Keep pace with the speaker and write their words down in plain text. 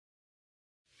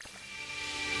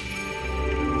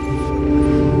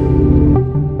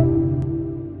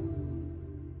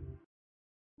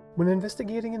When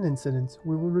investigating an incident,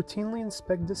 we will routinely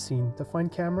inspect the scene to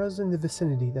find cameras in the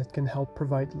vicinity that can help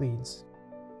provide leads.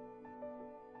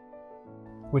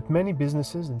 With many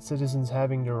businesses and citizens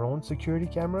having their own security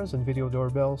cameras and video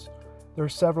doorbells, there are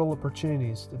several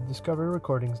opportunities to discover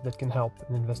recordings that can help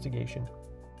in investigation.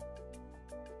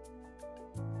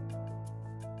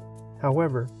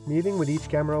 However, meeting with each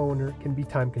camera owner can be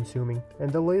time-consuming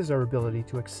and delays our ability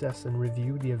to access and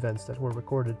review the events that were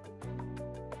recorded.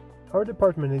 Our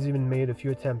department has even made a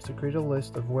few attempts to create a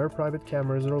list of where private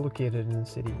cameras are located in the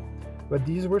city, but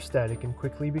these were static and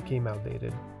quickly became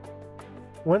outdated.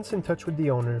 Once in touch with the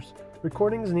owners,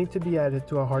 recordings need to be added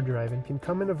to a hard drive and can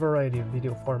come in a variety of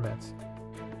video formats.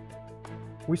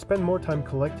 We spend more time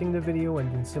collecting the video and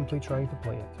then simply trying to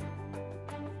play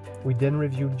it. We then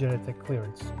reviewed Genetec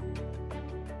Clearance.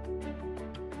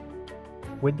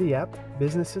 With the app,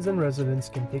 businesses and residents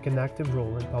can take an active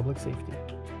role in public safety.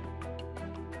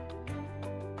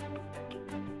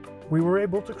 We were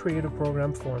able to create a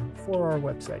program form for our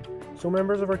website, so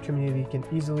members of our community can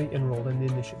easily enroll in the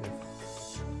initiative.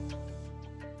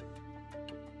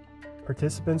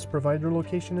 Participants provide their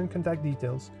location and contact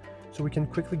details, so we can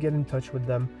quickly get in touch with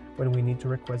them when we need to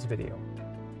request video.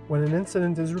 When an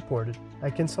incident is reported, I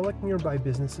can select nearby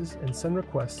businesses and send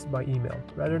requests by email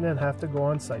rather than have to go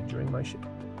on site during my shift.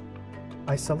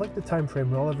 I select the time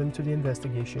frame relevant to the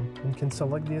investigation and can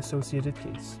select the associated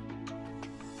case.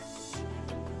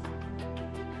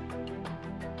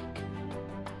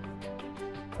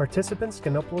 Participants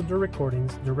can upload their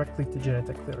recordings directly to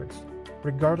Genetec Clearance,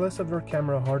 regardless of their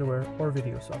camera hardware or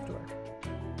video software.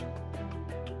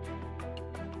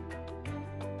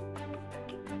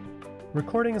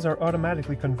 Recordings are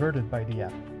automatically converted by the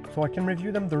app, so I can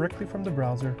review them directly from the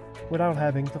browser without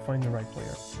having to find the right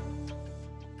player.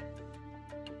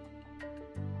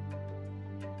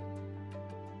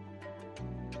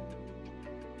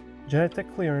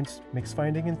 Genetec Clearance makes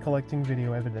finding and collecting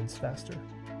video evidence faster.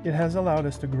 It has allowed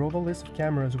us to grow the list of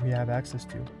cameras we have access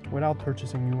to without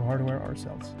purchasing new hardware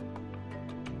ourselves.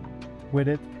 With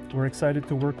it, we're excited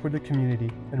to work with the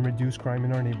community and reduce crime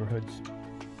in our neighborhoods.